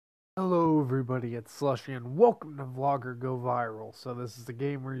Everybody, it's Slushy and welcome to Vlogger Go Viral. So this is a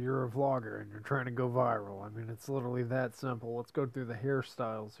game where you're a vlogger and you're trying to go viral. I mean, it's literally that simple. Let's go through the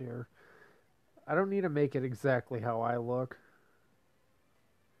hairstyles here. I don't need to make it exactly how I look.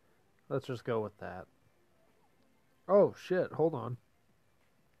 Let's just go with that. Oh shit, hold on.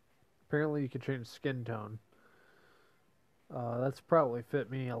 Apparently you can change skin tone. That's probably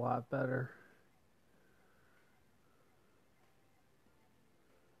fit me a lot better.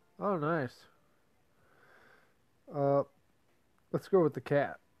 Oh, nice. Uh, let's go with the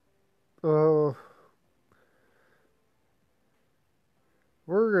cat. Uh,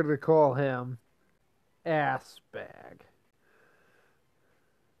 we're gonna call him Ass Bag.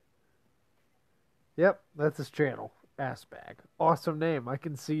 Yep, that's his channel. Ass Bag. Awesome name. I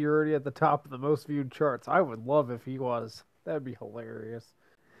can see you're already at the top of the most viewed charts. I would love if he was. That'd be hilarious.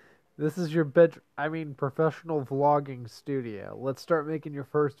 This is your professional vlogging studio. Let's start making your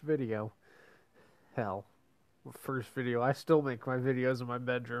first video. Hell, first video. I still make my videos in my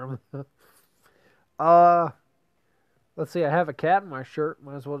bedroom. uh, let's see. I have a cat in my shirt.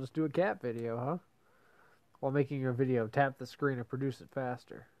 Might as well just do a cat video, huh? While making your video, tap the screen and produce it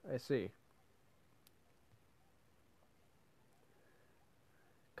faster. I see.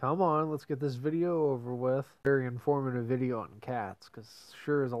 Come on, let's get this video over with. Very informative video on cats, because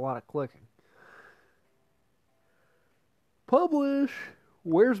sure is a lot of clicking. Publish!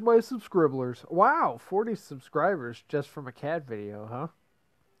 Where's my subscribblers? Wow, 40 subscribers just from a cat video, huh?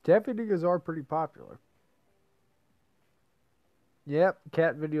 Cat videos are pretty popular. Yep,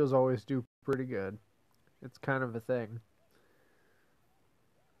 cat videos always do pretty good. It's kind of a thing.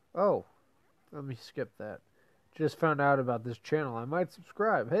 Oh, let me skip that. Just found out about this channel. I might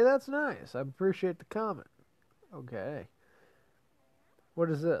subscribe. Hey, that's nice. I appreciate the comment. Okay. What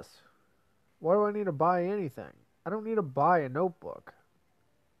is this? Why do I need to buy anything? I don't need to buy a notebook.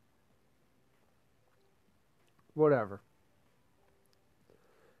 Whatever.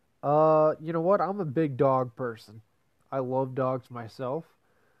 You know what? I'm a big dog person. I love dogs myself.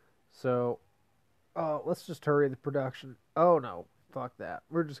 So, let's just hurry the production. Oh no, fuck that.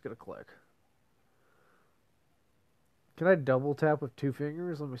 We're just gonna click. Can I double tap with two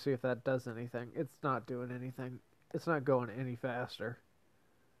fingers? Let me see if that does anything. It's not doing anything. It's not going any faster.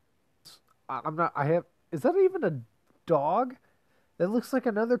 I'm not. I have. Is that even a dog? That looks like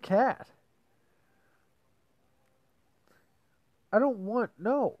another cat. I don't want.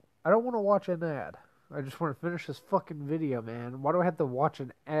 No. I don't want to watch an ad. I just want to finish this fucking video, man. Why do I have to watch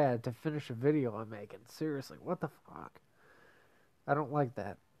an ad to finish a video I'm making? Seriously, what the fuck? I don't like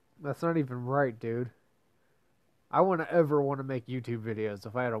that. That's not even right, dude. I wouldn't ever want to make YouTube videos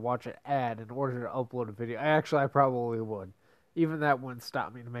if I had to watch an ad in order to upload a video. Actually, I probably would. Even that wouldn't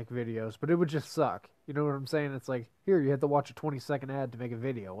stop me to make videos, but it would just suck. You know what I'm saying? It's like, here, you have to watch a 20-second ad to make a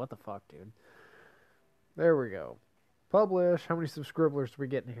video. What the fuck, dude? There we go. Publish. How many subscribers are we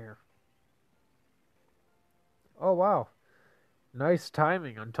getting here? Oh, wow. Nice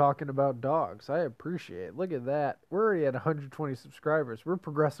timing on talking about dogs. I appreciate it. Look at that. We're already at 120 subscribers. We're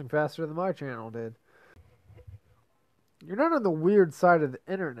progressing faster than my channel did. You're not on the weird side of the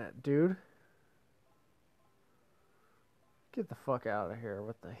internet, dude. Get the fuck out of here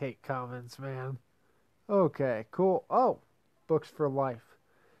with the hate comments, man. Okay, cool. Oh, books for life.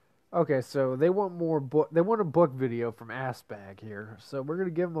 Okay, so they want more book. They want a book video from Assbag here, so we're gonna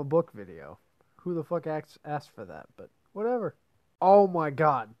give them a book video. Who the fuck asked for that? But whatever. Oh my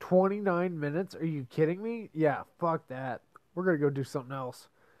god, 29 minutes? Are you kidding me? Yeah, fuck that. We're gonna go do something else.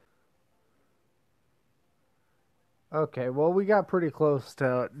 Okay, well, we got pretty close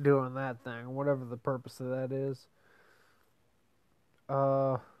to doing that thing, whatever the purpose of that is.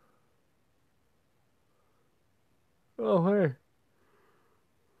 Uh, oh, hey.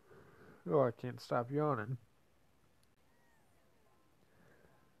 Oh, I can't stop yawning.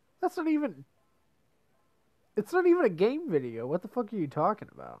 That's not even. It's not even a game video. What the fuck are you talking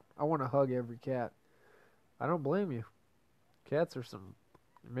about? I want to hug every cat. I don't blame you. Cats are some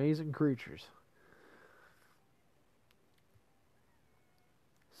amazing creatures.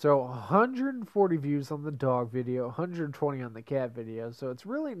 So 140 views on the dog video, 120 on the cat video. So it's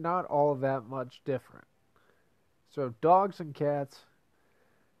really not all that much different. So dogs and cats,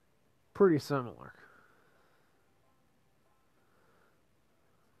 pretty similar.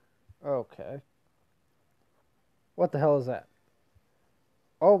 Okay. What the hell is that?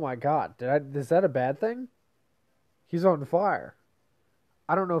 Oh my god. Is that a bad thing? He's on fire.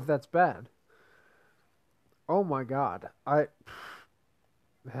 I don't know if that's bad. Oh my god.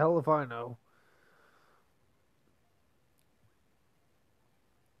 Hell if I know.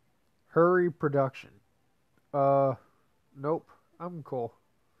 Hurry production. Uh, nope. I'm cool.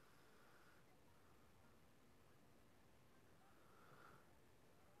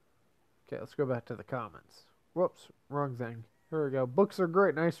 Okay, let's go back to the comments. Whoops, wrong thing. Here we go. Books are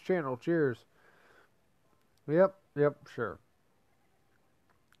great. Nice channel. Cheers. Yep, sure.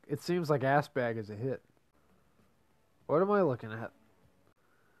 It seems like Ass Bag is a hit. What am I looking at?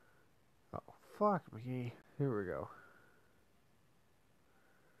 Oh, fuck me. Here we go.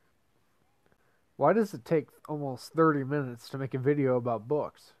 Why does it take almost 30 minutes to make a video about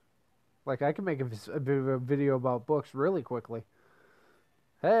books? Like, I can make a video about books really quickly.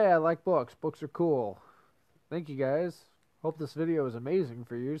 Hey, I like books. Books are cool. Thank you, guys. Hope this video is amazing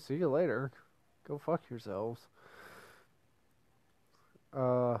for you. See you later. Go fuck yourselves.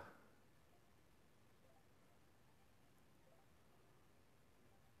 Okay,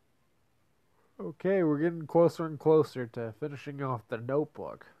 we're getting closer and closer to finishing off the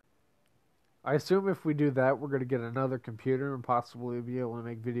notebook. I assume if we do that, we're going to get another computer and possibly be able to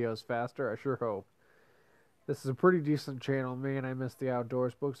make videos faster. I sure hope. This is a pretty decent channel. Man, I miss the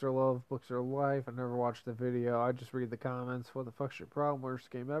outdoors. Books are love. Books are life. I never watched the video. I just read the comments. What the fuck's your problem? Worst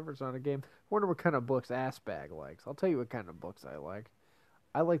game ever. It's not a game. I wonder what kind of books Ass Bag likes. I'll tell you what kind of books I like.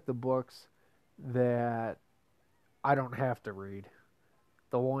 I like the books that I don't have to read.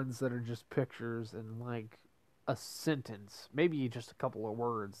 The ones that are just pictures and like a sentence, maybe just a couple of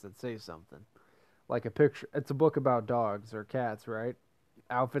words that say something. Like a picture. It's a book about dogs or cats, right?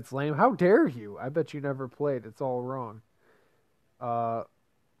 Outfit's lame. How dare you? I bet you never played. It's all wrong. Uh,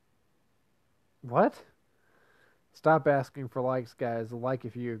 what? Stop asking for likes, guys. Like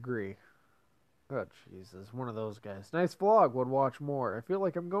if you agree. Oh, Jesus. One of those guys. Nice vlog. Would watch more. I feel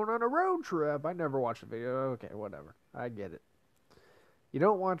like I'm going on a road trip. I never watched a video. Okay, whatever. I get it. You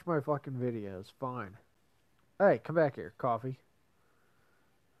don't watch my fucking videos. Fine. Hey, come back here. Coffee.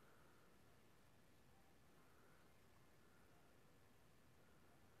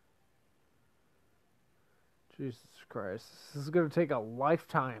 Jesus Christ. This is going to take a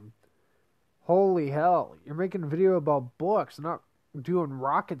lifetime. Holy hell. You're making a video about books, not doing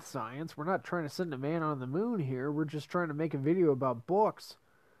rocket science. We're not trying to send a man on the moon here. We're just trying to make a video about books.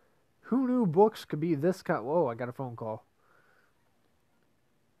 Who knew books could be this kind? Whoa, I got a phone call.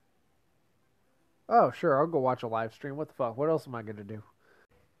 Oh, sure. I'll go watch a live stream. What the fuck? What else am I going to do?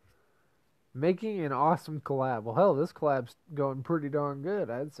 Making an awesome collab. Well, hell, this collab's going pretty darn good,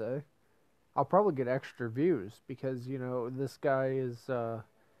 I'd say. I'll probably get extra views because, you know, this guy is,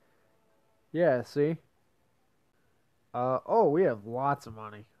 yeah, see? Oh, we have lots of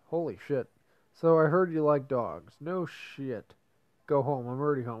money. Holy shit. So I heard you like dogs. No shit. Go home. I'm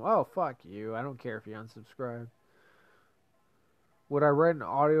already home. Oh, fuck you. I don't care if you unsubscribe. Would I write an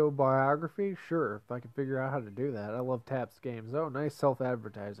audio biography? Sure, if I can figure out how to do that. I love Taps Games. Oh, nice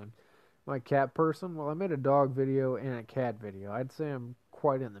self-advertising. My cat person? Well, I made a dog video and a cat video. I'd say I'm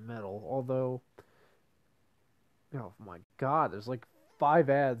quite in the middle, although, oh my god, there's like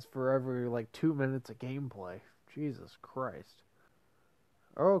 5 ads for every like 2 minutes of gameplay. Jesus Christ.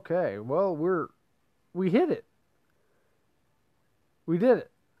 Okay, well, we hit it. We did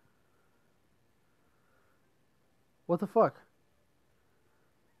it. What the fuck?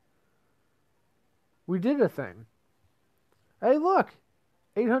 We did a thing. Hey, look!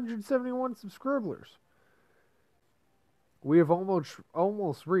 871 subscribers. We have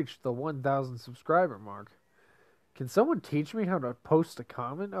almost reached the 1,000 subscriber mark. Can someone teach me how to post a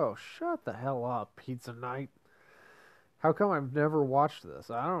comment? Oh, shut the hell up, Pizza Night. How come I've never watched this?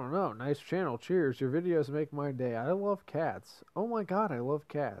 I don't know. Nice channel. Cheers. Your videos make my day. I love cats. Oh my god, I love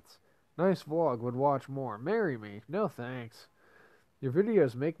cats. Nice vlog. Would watch more. Marry me. No thanks. Your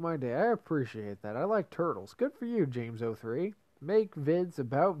videos make my day. I appreciate that. I like turtles. Good for you, James03. Make vids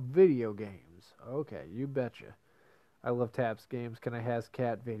about video games. Okay, you betcha. I love Taps Games. Can I has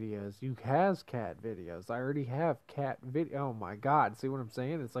cat videos? You has cat videos. I already have cat video. Oh my god. See what I'm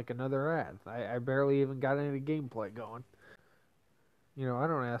saying? It's like another ad. I barely even got any gameplay going. You know, I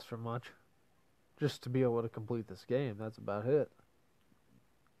don't ask for much. Just to be able to complete this game. That's about it.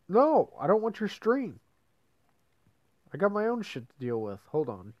 No, I don't want your stream. I got my own shit to deal with. Hold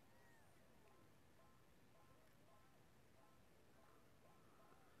on.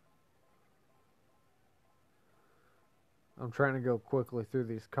 I'm trying to go quickly through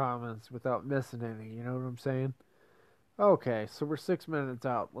these comments without missing any. You know what I'm saying? Okay, so we're 6 minutes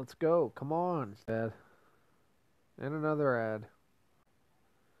out. Let's go. Come on. Ad. And another ad.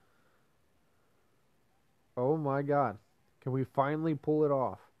 Oh my god. Can we finally pull it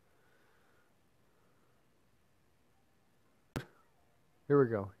off? Here we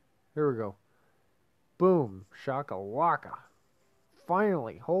go. Here we go. Boom. Shakalaka.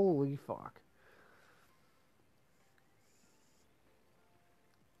 Finally. Holy fuck.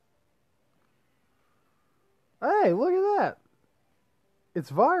 Hey, look at that.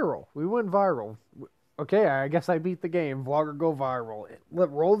 It's viral. We went viral. Okay, I guess I beat the game. Vlogger go viral.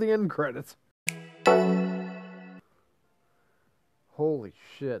 Roll the end credits. Holy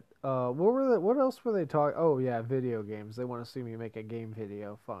shit. What else were they talking? Oh yeah, video games. They want to see me make a game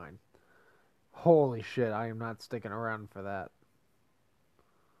video. Fine. Holy shit, I am not sticking around for that.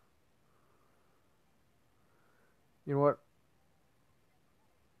 You know what?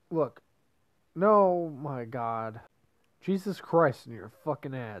 Look. No, my god. Jesus Christ and your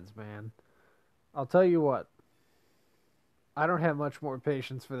fucking ads, man. I'll tell you what. I don't have much more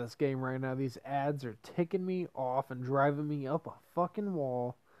patience for this game right now. These ads are ticking me off and driving me up a fucking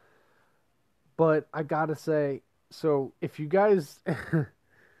wall. But I gotta say, so if you guys,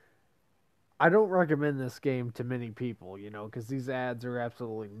 I don't recommend this game to many people, you know, because these ads are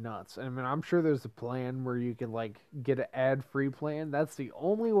absolutely nuts. I mean, I'm sure there's a plan where you can like get an ad-free plan. That's the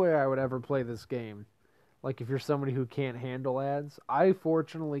only way I would ever play this game. Like if you're somebody who can't handle ads, I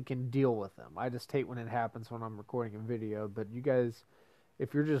fortunately can deal with them. I just hate when it happens when I'm recording a video. But you guys,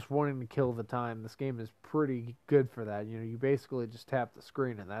 if you're just wanting to kill the time, this game is pretty good for that. You know, you basically just tap the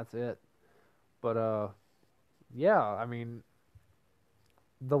screen and that's it. But yeah, I mean,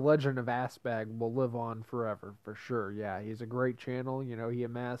 the legend of Assbag will live on forever for sure. Yeah, he's a great channel. You know, he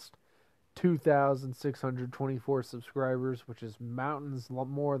amassed 2,624 subscribers, which is mountains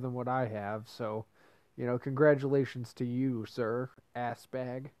more than what I have. So, you know, congratulations to you, sir,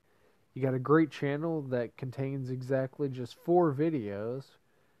 Assbag. You got a great channel that contains exactly just 4 videos.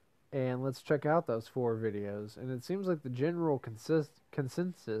 And let's check out those 4 videos. And it seems like the general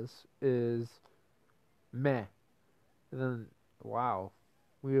consensus is meh. And then, wow,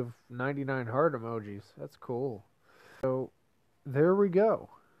 we have 99 heart emojis. That's cool. So, there we go.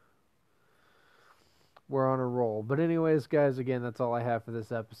 We're on a roll. But anyways, guys, again, that's all I have for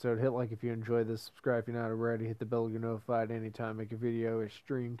this episode. Hit like if you enjoyed this. Subscribe if you're not already. Hit the bell to get notified anytime I make a video or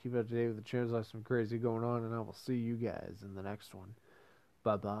stream. Keep up to date with the channels. I have some crazy going on. And I will see you guys in the next one.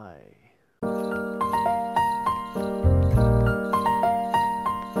 Bye-bye.